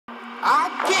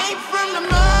came from the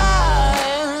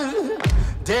mud.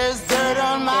 There's dirt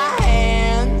on my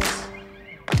hands.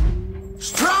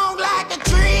 Strong like a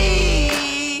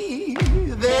tree.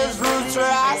 There's roots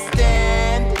where I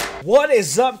stand. What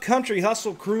is up, Country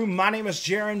Hustle crew? My name is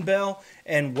Jaron Bell,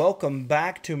 and welcome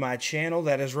back to my channel.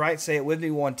 That is right, say it with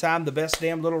me one time. The best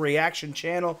damn little reaction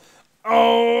channel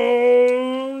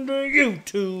on the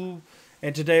YouTube.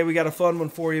 And today we got a fun one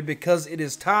for you because it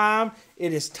is time.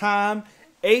 It is time.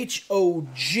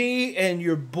 H-O-G and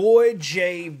your boy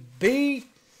JB.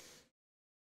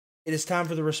 It is time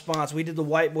for the response. We did the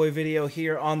Whiteboy video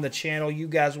here on the channel. You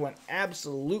guys went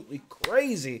absolutely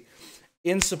crazy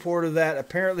in support of that.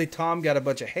 Apparently Tom got a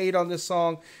bunch of hate on this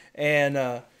song, and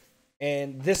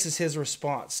this is his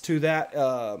response to that.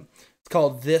 It's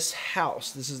called This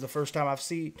House. This is the first time I've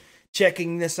seen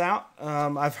checking this out.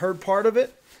 I've heard part of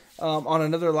it on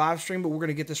another live stream, but we're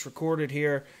gonna get this recorded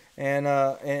here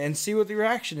and see what the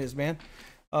reaction is, man.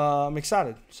 I'm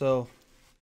excited, so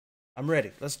I'm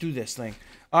ready. Let's do this thing.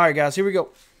 All right, guys, here we go.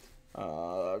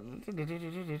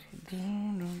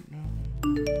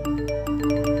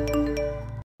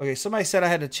 Okay, somebody said I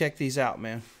had to check these out,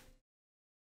 man.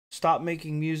 Stop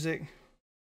making music.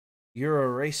 You're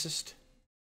a racist.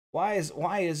 Why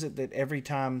is it that every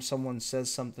time someone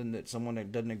says something that someone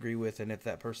doesn't agree with, and if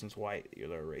that person's white,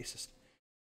 they're a racist?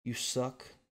 You suck.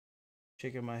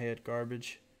 Shaking my head,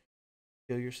 garbage.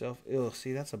 Kill yourself. Ew,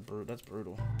 see, that's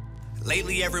brutal.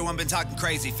 Lately, everyone been talking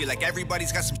crazy. Feel like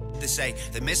everybody's got some to say.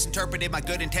 They misinterpreted my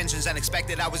good intentions and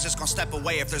expected I was just gonna step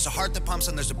away. If there's a heart that pumps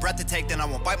and there's a breath to take, then I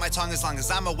won't bite my tongue as long as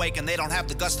I'm awake. And they don't have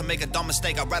the guts to make a dumb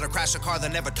mistake. I'd rather crash a car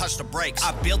than never touch the brakes.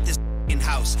 I built this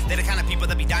house. They're the kind of people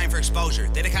that be dying for exposure.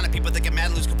 They're the kind of people that get mad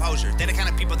and lose composure. They're the kind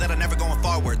of people that are never going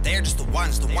forward. They're just the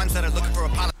ones that are looking for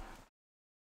apology.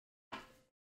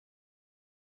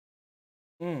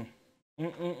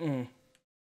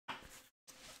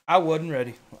 I wasn't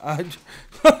ready. I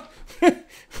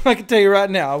can tell you right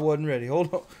now, I wasn't ready.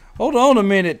 Hold on a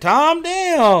minute, Tom.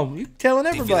 Damn, you telling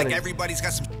everybody. Feel like everybody's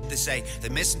got some to say. They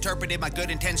misinterpreted my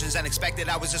good intentions and expected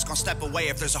I was just gonna step away.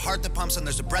 If there's a heart that pumps and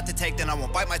there's a breath to take, then I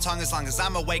won't bite my tongue as long as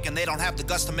I'm awake. And they don't have the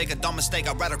guts to make a dumb mistake.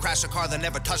 I'd rather crash a car than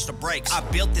never touch the brakes. I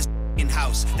built this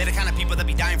house. They're the kind of people that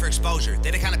be dying for exposure.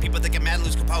 They're the kind of people that get mad and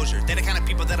lose composure. They're the kind of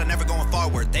people that are never going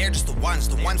forward. They're just the ones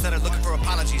that are looking for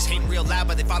apologies. Hating real loud,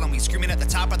 but they follow me. Screaming at the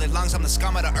top of their lungs, I'm the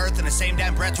scum of the earth. In the same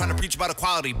damn breath, trying to preach about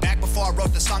equality. Back before I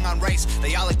wrote the song on race,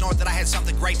 they all ignored that I had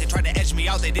something great. They tried to edge me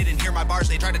out, they didn't hear my bars.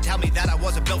 They tried to tell me that I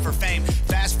wasn't built for fame.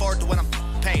 Fast forward to when I'm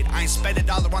paid. I ain't spent a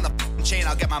dollar on the chain.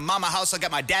 I'll get my mama a house, I'll get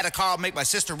my dad a car, I'll make my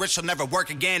sister rich, she'll never work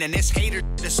again. And this hater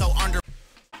is so under.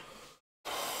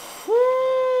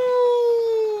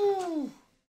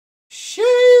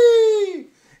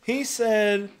 He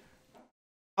said,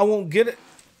 I won't get it.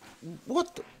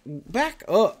 What the? Back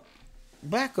up.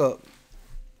 Back up.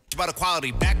 About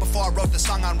equality. Back before I wrote the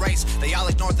song on race, they all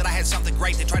ignored that I had something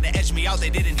great. They tried to edge me out, they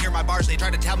didn't hear my bars. They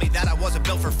tried to tell me that I wasn't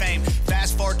built for fame.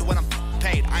 Fast forward to when I'm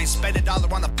paid. I ain't spent a dollar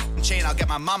on the chain. I'll get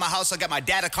my mama a house, I'll get my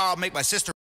dad a car, I'll make my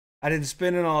sister. I didn't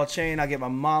spend it on a chain. I'll get my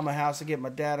mom a house, I'll get my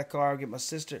dad a car, I'll get my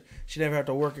sister. She never have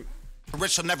to work it.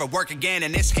 Rich, she'll never work again.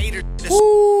 And this hater.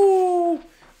 Ooh.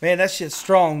 Man, that shit's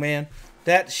strong, man.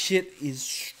 That shit is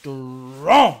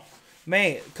strong.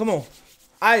 Man, come on.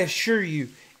 I assure you,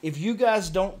 if you guys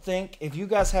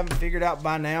haven't figured out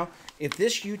by now, if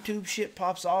this YouTube shit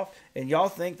pops off and y'all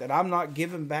think that I'm not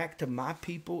giving back to my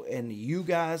people and you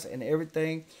guys and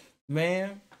everything,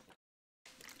 man.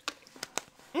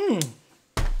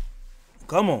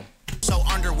 Come on. So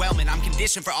underwhelming, I'm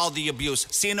conditioned for all the abuse.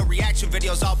 Seeing the reaction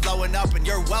videos all blowing up, and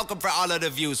you're welcome for all of the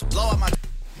views. Blow up my...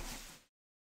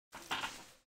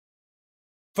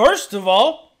 First of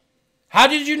all, how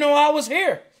did you know I was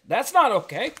here? That's not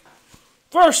okay.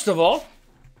 First of all.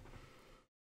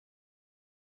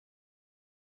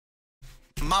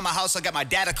 Mama house, I'll get my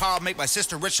dad a car, I'll make my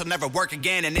sister rich, she'll never work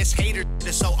again. And this hater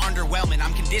is so underwhelming,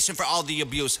 I'm conditioned for all the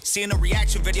abuse. Seeing the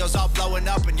reaction videos all blowing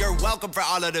up, and you're welcome for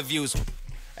all of the views.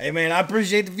 Hey man, I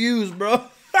appreciate the views, bro.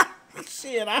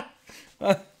 Shit,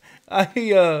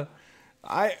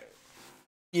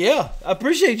 yeah, I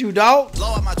appreciate you, dog.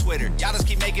 Blow up my Twitter. Y'all just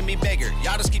keep making me bigger.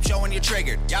 Y'all just keep showing you're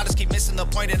triggered. Y'all just keep missing the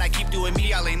point and I keep doing me.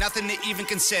 Y'all ain't nothing to even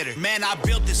consider. Man, I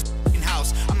built this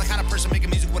house. I'm the kind of person making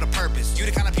music with a purpose. You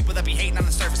the kind of people that be hating on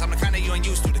the surface. I'm the kind of you ain't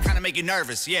used to, the kind of make you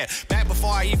nervous. Yeah, back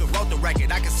before I even wrote the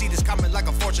record, I can see this coming like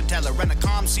a fortune teller. And a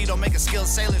calm sea don't make a skilled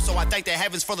sailor, so I thank the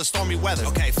heavens for the stormy weather.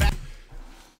 Okay,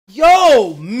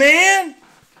 yo, man.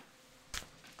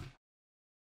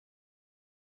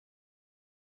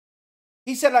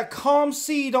 He said a calm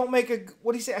sea don't make a,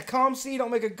 what he say? A calm sea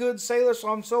don't make a good sailor, so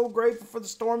I'm so grateful for the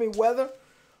stormy weather.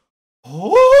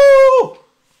 Oh,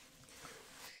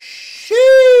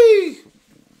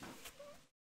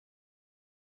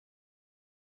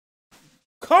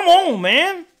 Come on,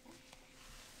 man.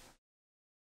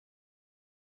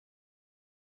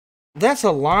 That's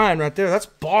a line right there. That's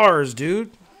bars,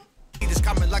 dude. Is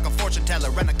coming like a fortune teller.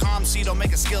 Rent a calm sea, don't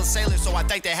make a skilled sailor. So I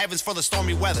thank the heavens for the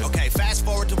stormy weather. Okay, fast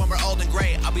forward to when we're old and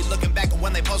gray. I'll be looking back at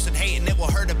when they posted hate, and it will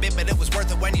hurt a bit, but it was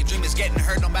worth it when your dream is getting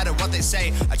hurt no matter what they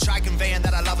say. I try conveying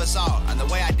that I love us all, and the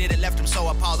way I did it left them so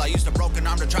appalled. I used a broken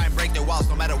arm to try and break their walls.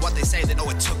 No matter what they say, they know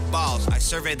it took balls. I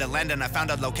surveyed the land and I found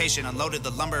a location, unloaded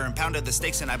the lumber and pounded the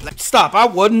stakes, and I Stop.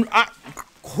 I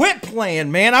quit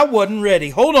playing, man. I wasn't ready.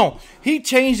 Hold on. He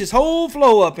changed his whole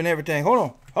flow up and everything. Hold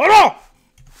on. Hold on.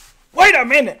 Wait a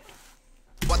minute.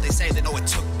 What they say, they know it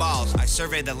took balls. I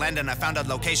surveyed the land and I found a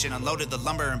location, unloaded the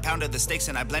lumber and pounded the stakes,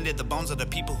 and I blended the bones of the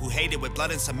people who hated with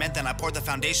blood and cement. Then I poured the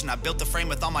foundation. I built the frame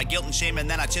with all my guilt and shame, and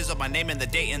then I chiseled my name and the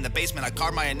date in the basement. I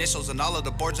carved my initials and all of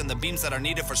the boards and the beams that are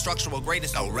needed for structural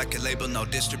greatness. No record label, no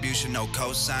distribution, no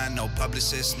cosign, no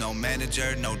publicist, no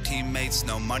manager, no teammates,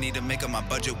 no money to make up my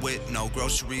budget with, no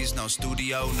groceries, no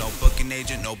studio, no booking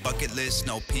agent, no bucket list,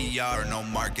 no PR, no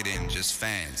marketing, just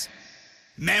fans.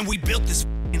 Man, we built this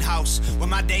house when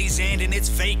my days end and it's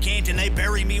vacant, and they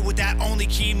bury me with that only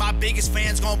key. My biggest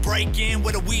fans gon' break in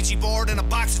with a Ouija board and a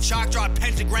box of chalk, draw a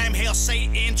pentagram, hail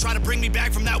Satan, try to bring me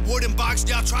back from that wooden box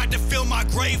y'all tried to fill my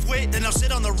grave with. Then they'll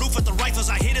sit on the roof with the rifles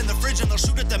I hid in the fridge, and they'll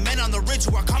shoot at the men on the ridge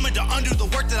who are coming to undo the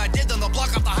work that I did. Then they'll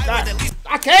block off the highway that leads.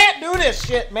 I can't do this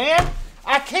shit, man.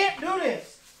 I can't do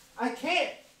this. I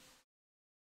can't.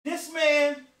 This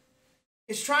man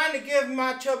is trying to give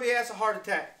my chubby ass a heart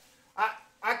attack.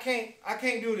 I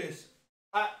can't do this.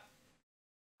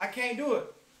 I can't do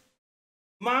it.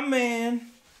 My man,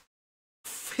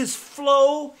 his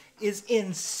flow is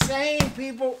insane,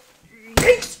 people.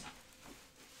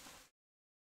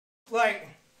 Like,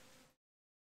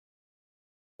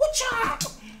 what y'all?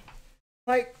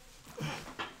 Like,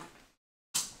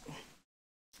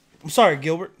 I'm sorry,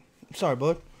 Gilbert. I'm sorry,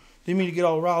 bud. Didn't mean to get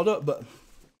all riled up, but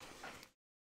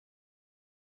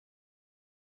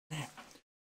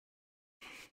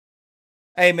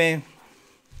hey, man.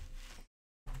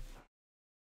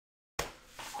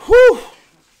 Whew.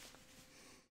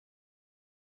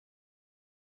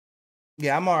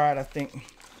 Yeah, I'm all right, I think.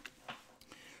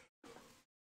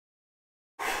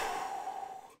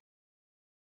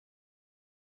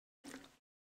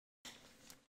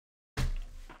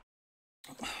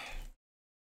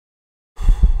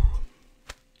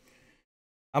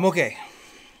 I'm okay.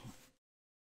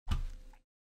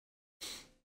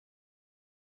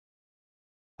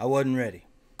 I wasn't ready.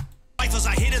 Rifles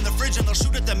I hid in the fridge, and they'll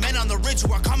shoot at the men on the ridge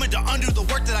who are coming to undo the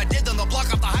work that I did. Then they'll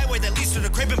block off the highway that leads to the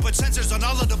crib and put sensors on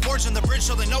all of the boards in the bridge,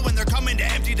 so they know when they're coming to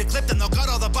empty the clip. Then they'll gut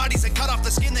all the bodies and cut off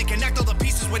the skin, then connect all the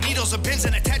pieces with needles and pins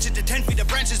and attach it to 10 feet of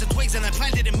branches and twigs, and then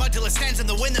plant it in mud till it stands in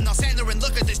the wind. Then they'll stand there and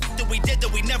look at this that we did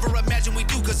that we never imagined we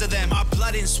do because of them. Our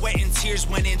blood and sweat and tears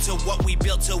went into what we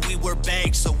built till we were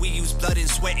bags, so we used blood and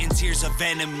sweat and tears of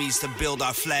enemies to build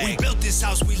our flag. We built this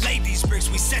house, we laid these bricks,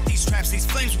 we set these traps, these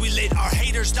flames we lit. Our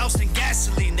haters doused in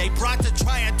gasoline they brought to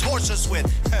try and torch us with.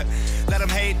 Let them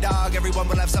hate, dog. Everyone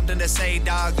will have something to say,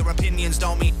 dog. Their opinions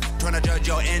don't mean trying to judge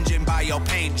your engine by your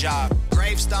paint job.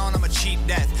 Gravestone, I'm a cheap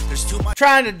death. There's too much.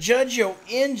 Trying to judge your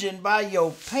engine by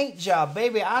your paint job,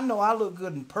 baby. I know I look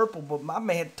good in purple, but my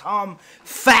man Tom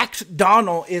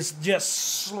MacDonald is just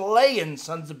slaying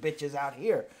sons of bitches out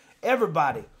here.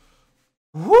 Everybody.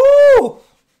 Woo!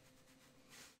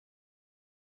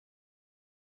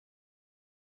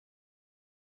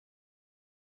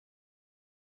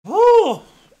 Woo!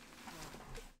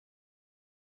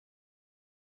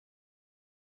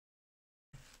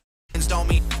 Don't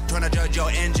mean trying to judge your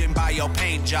engine by your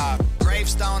paint job.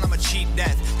 Gravestone, I'm a cheap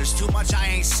death. There's too much I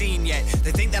ain't seen yet.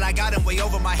 They think that I got them way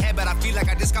over my head, but I feel like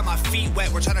I just got my feet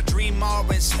wet. We're trying to dream more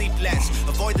and sleep less.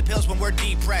 Avoid the pills when we're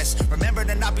depressed. Remember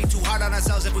to not be too hard on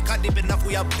ourselves. If we cut deep enough,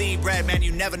 we up bleed bread. Man,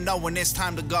 you never know when it's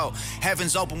time to go.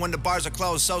 Heaven's open when the bars are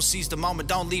closed, so seize the moment.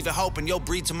 Don't leave it hoping you'll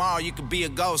breathe tomorrow. You could be a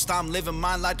ghost. I'm living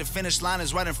mine like the finish line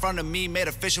is right in front of me. Made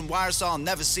of fishing wire, so I'll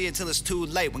never see it till it's too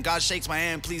late. When God shakes my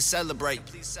hand, please celebrate.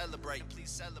 Please celebrate. Please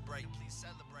celebrate. Please celebrate. Please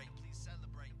celebrate. Please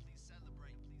celebrate. Please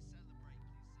celebrate.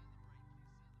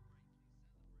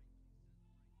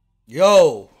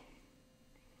 Yo.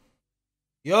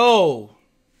 Yo.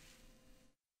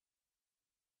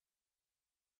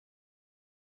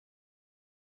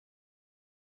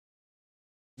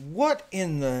 What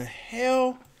in the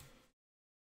hell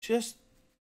just...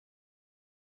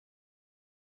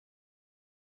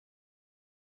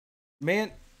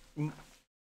 Man,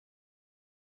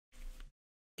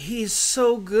 he's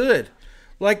so good.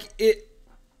 Like,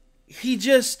 he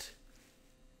just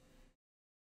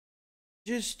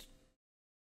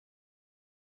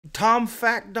Tom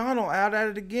MacDonald out at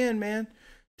it again, man.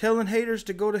 Telling haters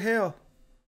to go to hell.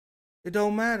 It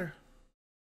don't matter.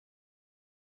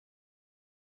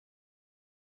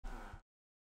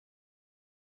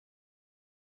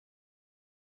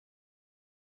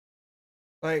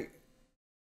 Like,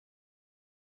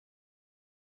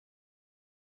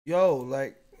 yo,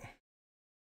 like,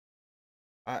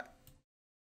 I,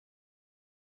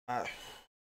 I,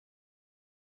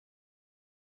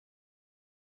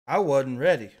 I wasn't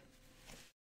ready,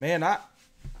 man.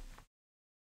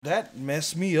 That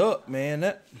messed me up,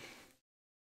 man.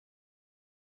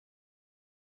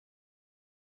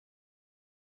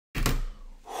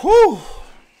 Whew.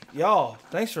 Y'all,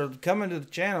 thanks for coming to the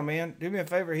channel, man. Do me a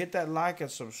favor, hit that like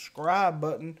and subscribe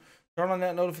button. Turn on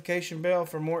that notification bell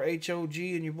for more HOG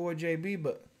and your boy JB.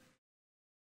 But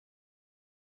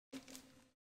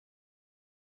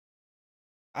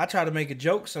I try to make a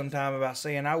joke sometime about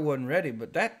saying I wasn't ready,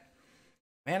 but that,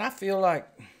 man, I feel like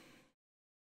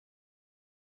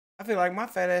my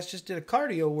fat ass just did a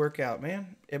cardio workout,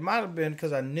 man. It might have been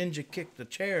because I ninja kicked the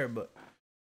chair, but,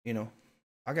 you know,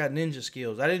 I got ninja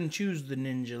skills. I didn't choose the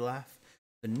ninja life.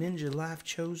 The ninja life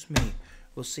chose me.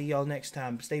 We'll see y'all next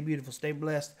time. Stay beautiful, stay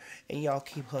blessed, and y'all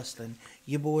keep hustling.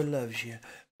 Your boy loves you.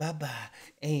 Bye-bye.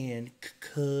 And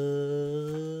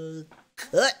cut.